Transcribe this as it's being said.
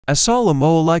Assalam,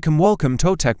 Alaikum, welcome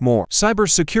to Tech More.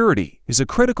 Cybersecurity is a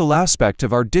critical aspect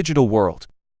of our digital world,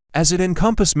 as it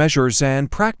encompasses measures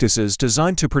and practices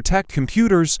designed to protect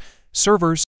computers,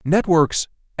 servers, networks,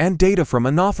 and data from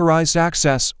unauthorized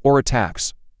access or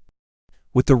attacks.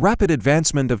 With the rapid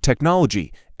advancement of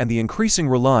technology and the increasing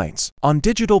reliance on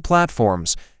digital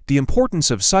platforms, the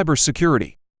importance of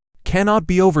cybersecurity cannot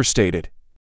be overstated.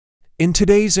 In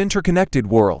today's interconnected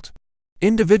world,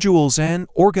 individuals and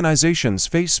organizations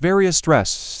face various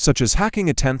threats such as hacking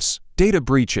attempts, data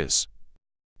breaches,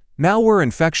 malware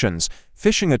infections,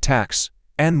 phishing attacks,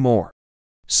 and more.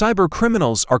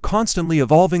 Cybercriminals are constantly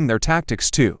evolving their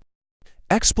tactics to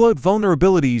exploit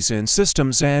vulnerabilities in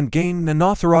systems and gain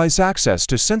unauthorized access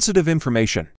to sensitive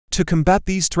information. To combat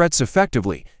these threats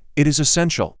effectively, it is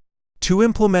essential to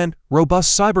implement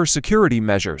robust cybersecurity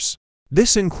measures.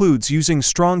 This includes using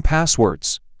strong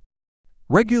passwords,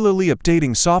 regularly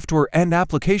updating software and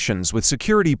applications with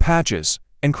security patches,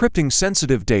 encrypting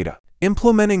sensitive data,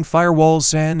 implementing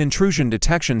firewalls and intrusion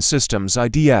detection systems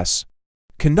 (IDS),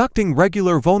 conducting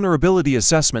regular vulnerability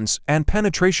assessments and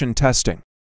penetration testing.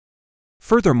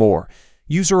 Furthermore,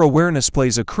 user awareness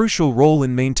plays a crucial role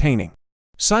in maintaining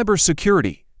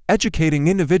cybersecurity. Educating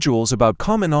individuals about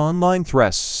common online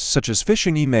threats such as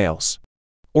phishing emails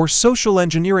or social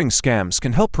engineering scams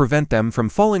can help prevent them from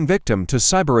falling victim to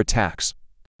cyber attacks.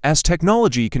 As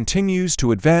technology continues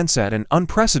to advance at an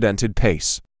unprecedented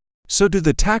pace, so do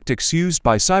the tactics used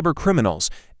by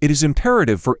cybercriminals. It is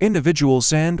imperative for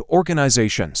individuals and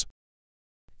organizations.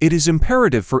 It is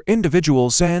imperative for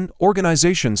individuals and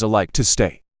organizations alike to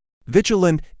stay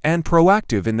vigilant and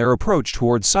proactive in their approach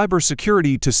towards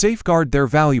cybersecurity to safeguard their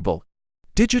valuable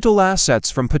digital assets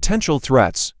from potential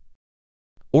threats.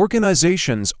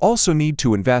 Organizations also need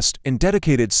to invest in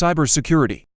dedicated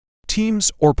cybersecurity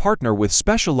teams or partner with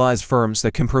specialized firms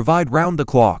that can provide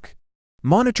round-the-clock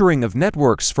monitoring of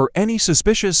networks for any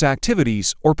suspicious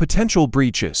activities or potential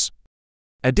breaches.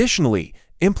 Additionally,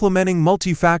 implementing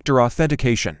multi-factor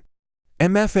authentication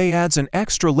 (MFA) adds an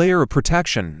extra layer of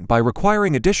protection by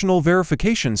requiring additional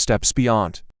verification steps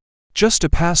beyond just a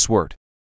password.